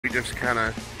We just kind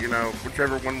of, you know,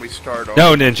 whichever one we start on.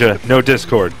 No, Ninja. No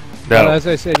Discord. No. Well, as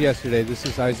I said yesterday, this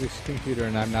is Isaac's computer,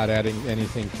 and I'm not adding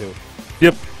anything to it.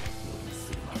 Yep.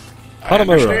 I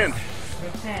understand.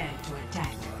 Prepare to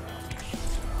attack.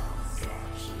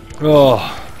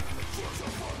 Oh.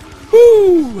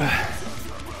 Woo!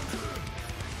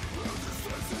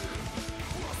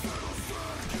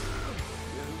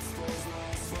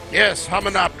 Yes,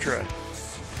 Hominoptera.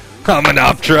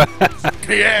 Hominoptera.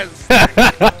 Yes.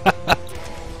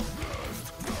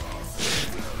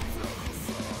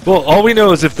 Well, all we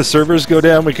know is if the servers go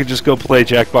down, we could just go play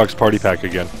Jackbox Party Pack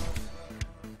again.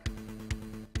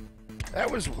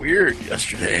 That was weird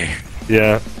yesterday.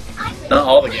 Yeah. Not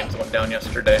all the games went down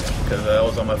yesterday, because I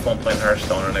was on my phone playing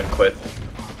Hearthstone and I quit.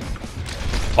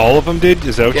 All of them did?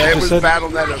 Is that what Yeah, you it just was said?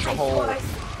 BattleNet as a whole.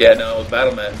 Yeah, no, it was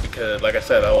Battle.net, because, like I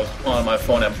said, I was on my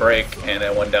phone at break, and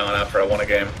it went down after I won a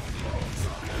game.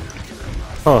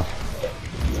 Huh.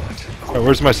 Alright,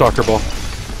 where's my soccer ball?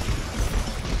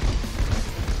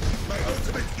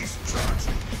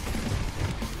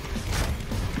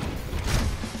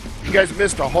 You guys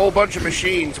missed a whole bunch of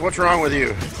machines. What's wrong with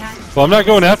you? Well, I'm not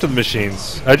going after the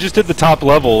machines. I just did the top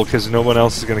level because no one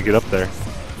else is going to get up there.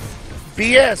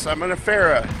 BS, I'm an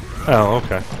Afera. Oh,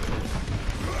 okay.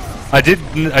 I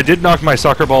did knock my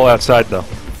soccer ball outside though.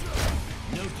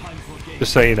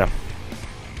 Just so you know.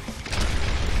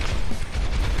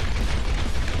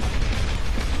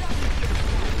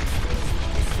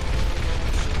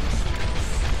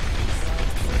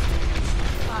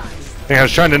 Hey, I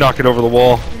was trying to knock it over the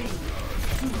wall.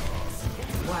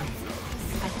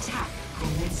 Attack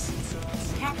commences.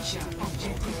 Capture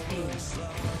objective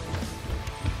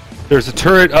A. There's a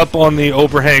turret up on the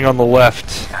overhang on the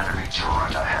left. Enemy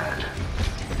turret ahead.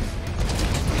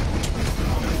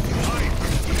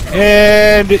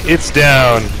 And it's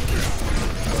down.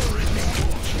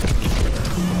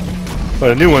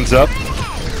 But a new one's up.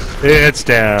 It's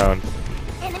down.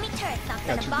 Enemy turret's not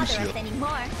gonna bother us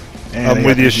anymore. I'm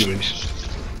with you.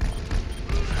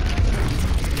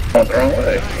 Went the wrong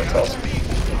way. That's awesome.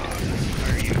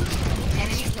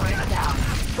 Enemy turret down.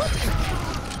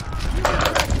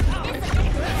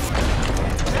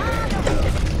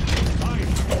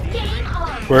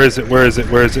 Where is it? Where is it?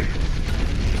 Where is it?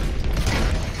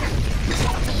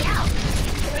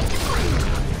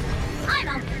 I'm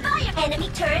on fire! Enemy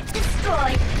turret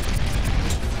destroyed.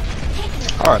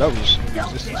 Alright, that was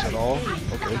resistance at all.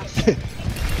 Okay.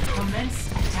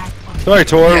 Commence attack on Sorry,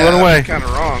 Tor, Yeah, run away. that's kind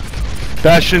of wrong.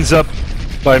 Bastion's up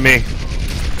by me.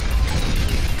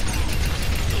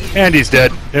 And he's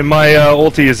dead. And my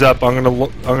ulti is up. I'm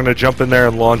gonna jump in there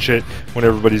and launch it when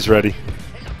everybody's ready.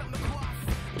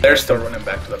 They're still running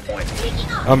back to the point.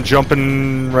 I'm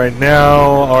jumping right now.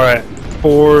 All right,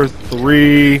 4,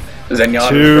 3, Zenyatta's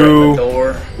 2, right at the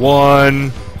door.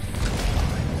 1.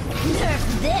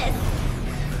 Nerf this.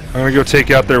 I'm gonna go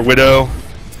take out their widow.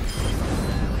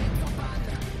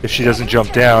 If she doesn't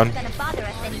jump down. Not gonna bother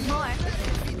us anymore.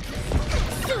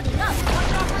 Suiting up.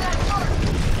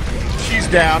 She's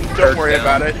down. Don't Turret's worry down.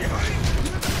 about it.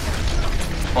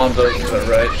 Hanzo's to the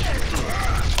right.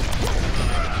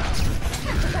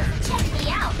 Check me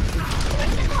out.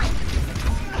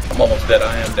 I'm almost dead.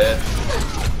 I am dead.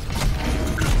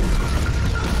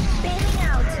 Bailing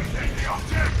out.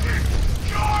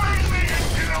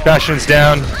 Bastion's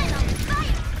down.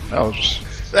 That was just...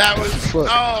 That was, Foot.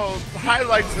 oh,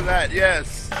 highlights of that,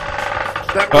 yes.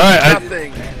 That was All right,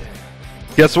 nothing.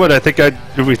 Guess what?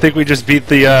 We think we just beat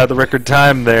the record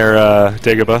time there,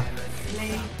 Dagobah.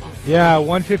 Yeah,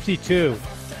 152.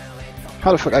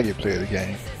 How the fuck I get player of the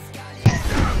game?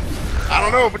 I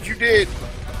don't know, but you did.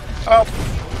 Oh,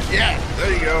 yeah,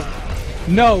 there you go.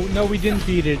 No, we didn't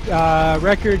beat it.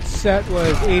 Record set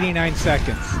was 89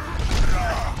 seconds.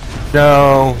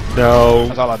 No.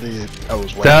 That's all I did. I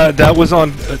was waiting. That was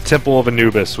on Temple of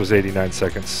Anubis. Was 89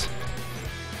 seconds.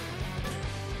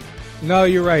 No,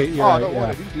 you're right. You're Oh, right. no Yeah.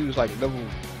 wonder. These dudes like low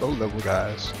level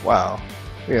guys. Wow.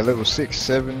 Yeah, level 6,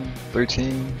 7,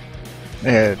 13.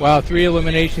 They had... Wow, 3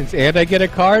 eliminations, and I get a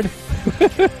card.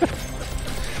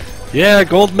 Yeah,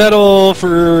 gold medal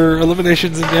for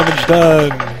eliminations and damage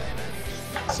done.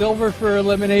 Silver for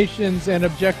eliminations and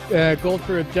gold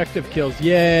for objective kills.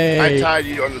 Yay! I tied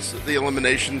you on the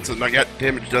eliminations and I got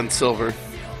damage done silver.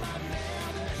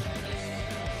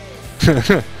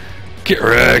 Get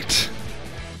wrecked.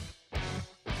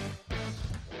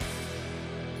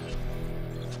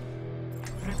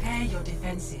 Prepare your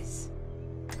defenses.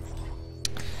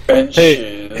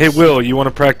 Hey, Will, you want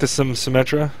to practice some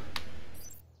Symmetra?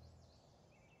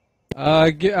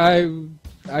 I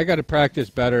got to practice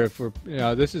better. If we're,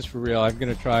 this is for real. I'm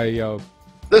gonna try,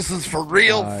 This is for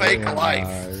real, fake in, life.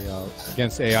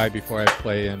 Against AI before I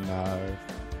play it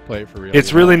for real.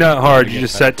 It's really not hard. You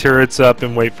just set turrets up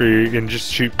and wait for you, and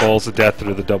just shoot balls of death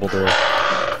through the double door.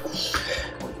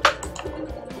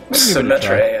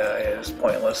 Symmetra AI is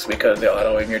pointless because they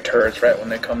auto aim your turrets right when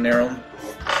they come near them.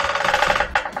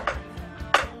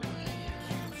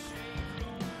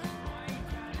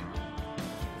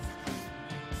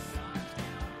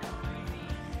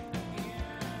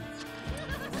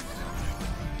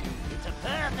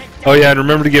 Oh yeah, and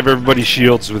remember to give everybody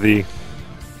shields with E.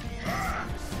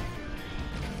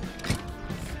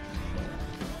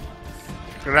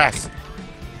 Gracias.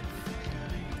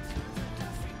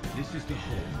 This is the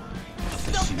home.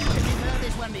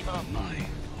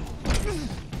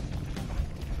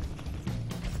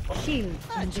 Shield.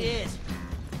 Cheers.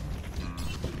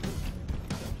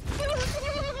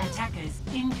 Attackers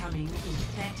incoming in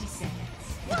 30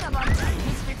 seconds.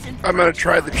 I'm gonna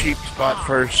try the cheap spot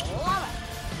first.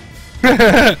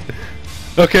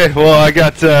 Okay, well I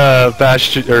got I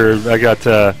got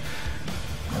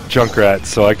Junkrat,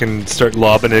 so I can start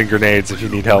lobbing in grenades if you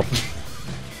need help.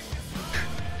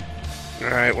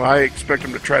 Alright, well I expect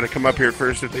them to try to come up here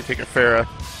first if they take a Farah.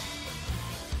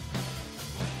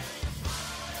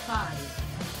 5,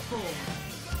 4,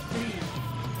 3,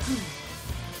 2,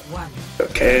 1.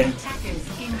 Okay.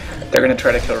 Attackers incoming. They're gonna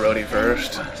try to kill Rhodey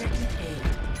first.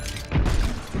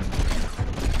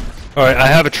 Alright, I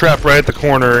have a trap right at the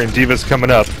corner, and D.Va's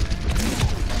coming up.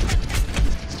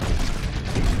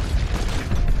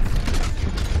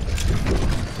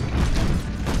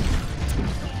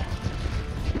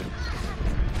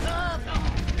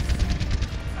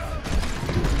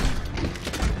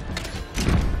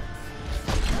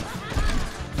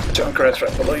 Junkrat's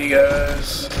right below you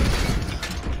guys.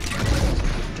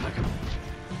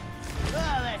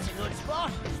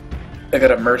 I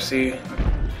got a Mercy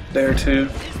there too.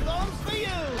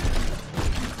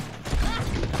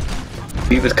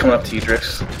 D.Va's coming up to you,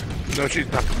 Drix. No,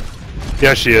 she's not.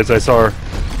 Yeah, she is. I saw her.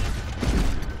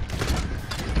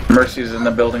 Mercy's in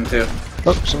the building too.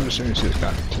 Oh, someone as soon as this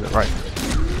guy to the right.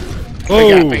 Whoa!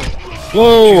 They got me.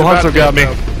 Whoa! She's about Hanzo to got me.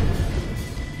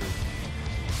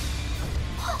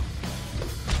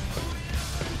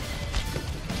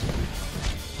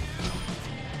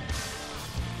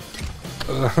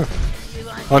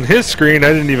 go. On his screen,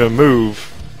 I didn't even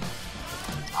move.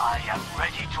 I am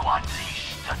ready to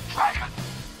unleash the dragon.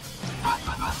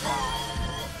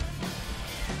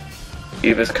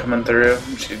 D.Va's coming through.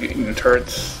 She's getting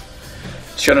turrets.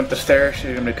 Showing up the stairs.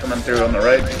 She's gonna be coming through on the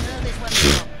right.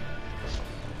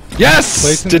 Yes!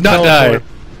 Placing Did not teleport.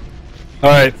 die.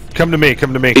 Alright, come to me,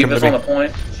 come to me, come D.Va's to on me. the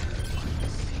point.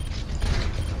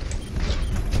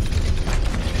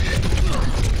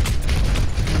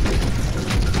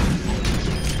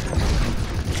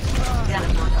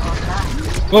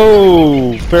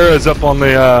 Whoa! Farah's up on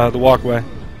the walkway.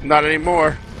 Not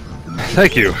anymore.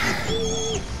 Thank you.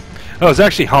 Oh, it's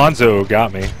actually Hanzo who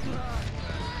got me.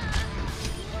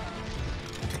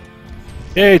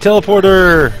 Yay,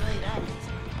 teleporter!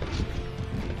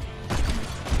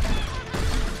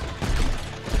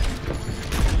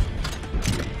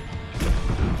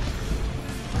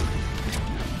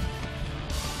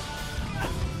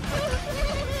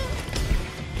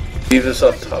 D.Va's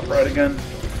up top right again.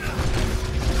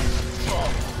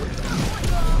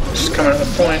 She's coming to the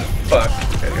point. Fuck.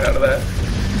 Gotta get out of that.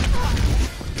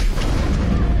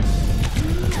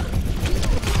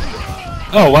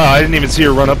 Oh wow, I didn't even see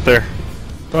her run up there.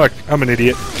 Fuck, I'm an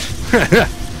idiot.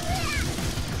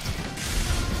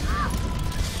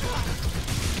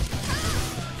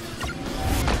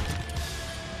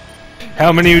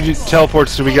 How many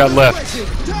teleports do we got left?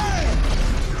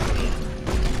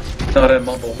 No, I didn't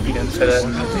mumble. You didn't say that.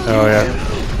 Oh yeah.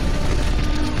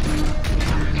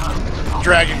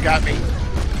 Dragon got me.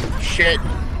 Shit.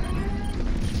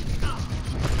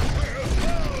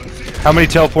 How many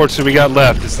teleports do we got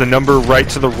left? It's the number right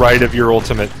to the right of your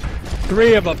ultimate.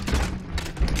 3 of them.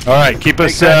 Alright, keep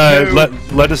us, that two.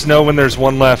 let us know when there's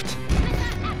one left.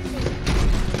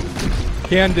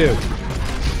 Can do.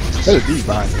 There's a D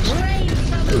behind us.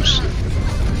 Oh shit.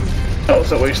 Oh,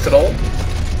 it's a wasted ult.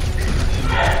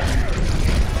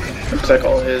 Looks like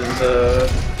all his,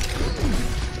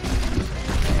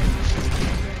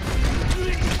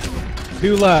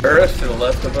 2 left. Burris to the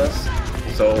left of us.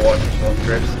 So watch yourself,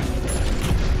 Drix.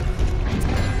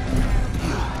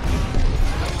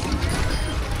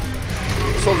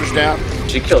 Soldier's down.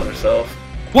 She killed herself.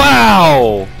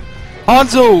 Wow!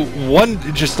 Hanzo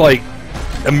just like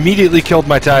immediately killed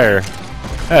my tire.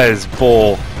 That is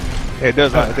bull. Yeah, it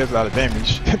does a lot of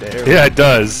damage. The arrow. Yeah, it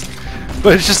does.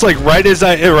 But it's just like right as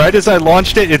I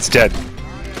launched it, it's dead.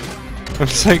 I'm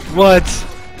just like, what?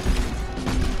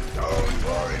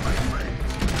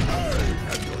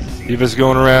 Eva's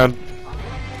going around.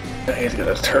 He's got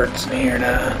those turrets in here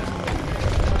now.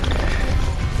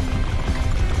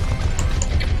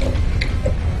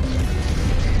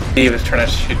 Steve is trying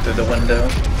to shoot through the window.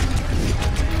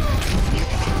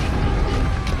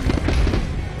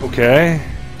 Okay.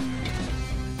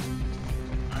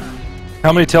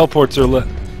 How many teleports are left?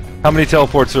 How many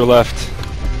teleports are left?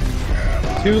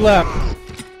 2 left.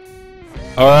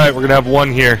 Alright, we're gonna have 1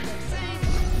 here.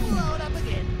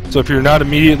 So if you're not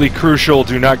immediately crucial,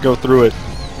 do not go through it.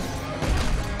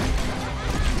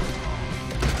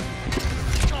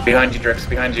 Behind you, Drix,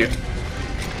 behind you.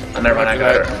 Oh, never mind, I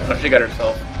got her. Oh, she got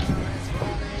herself.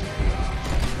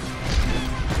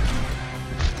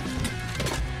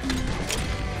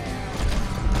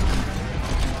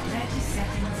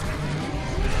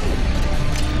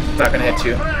 Not gonna hit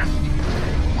you.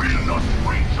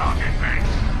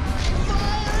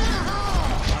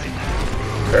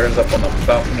 Bear's up on the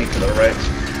balcony to the right.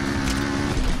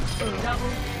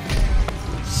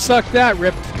 Suck that,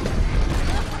 Rip. 10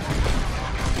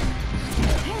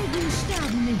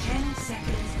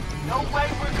 seconds. No way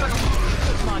we're gonna.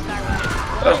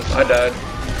 Oh, I died.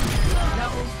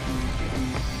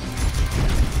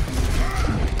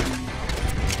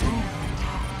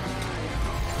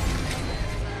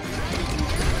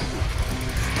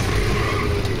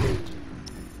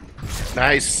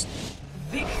 Nice.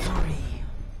 Victory.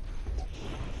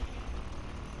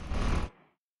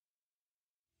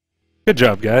 Good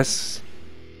job, guys.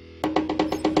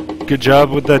 Good job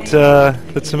with that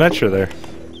that Symmetra there.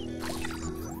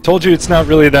 Told you it's not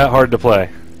really that hard to play.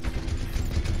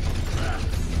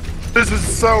 This is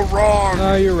so wrong.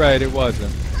 No, you're right. It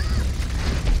wasn't.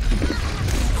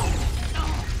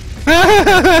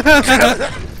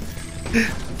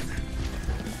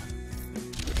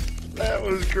 That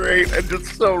was great and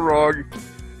just so wrong.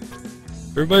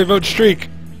 Everybody vote streak.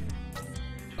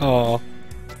 Oh.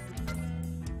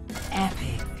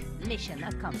 Epic. Mission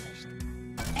accomplished.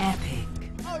 Epic.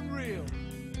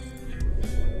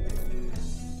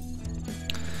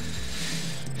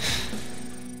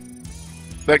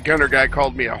 That gunner guy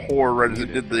called me a whore right as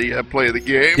it did the play of the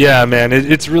game. Yeah, man,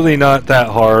 it's really not that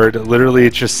hard. Literally,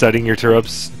 it's just setting your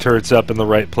turrets up in the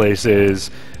right places,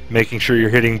 making sure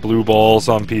you're hitting blue balls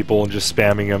on people and just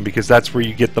spamming them, because that's where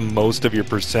you get the most of your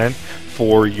percent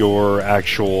for your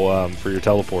actual for your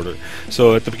teleporter.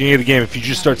 So at the beginning of the game, if you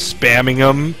just start spamming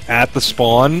them at the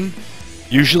spawn,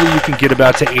 usually you can get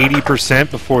about to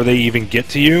 80% before they even get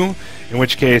to you. In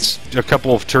which case, a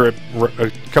couple of turret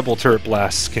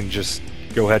blasts can just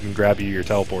go ahead and grab you your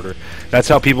teleporter. That's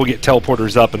how people get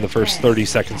teleporters up in the first 30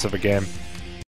 seconds of a game.